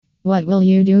What will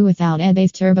you do without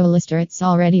eBay's TurboLister? It's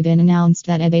already been announced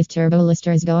that eBay's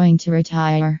TurboLister is going to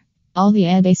retire. All the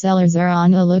eBay sellers are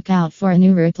on the lookout for a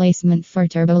new replacement for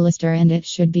TurboLister, and it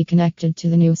should be connected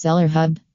to the new Seller Hub.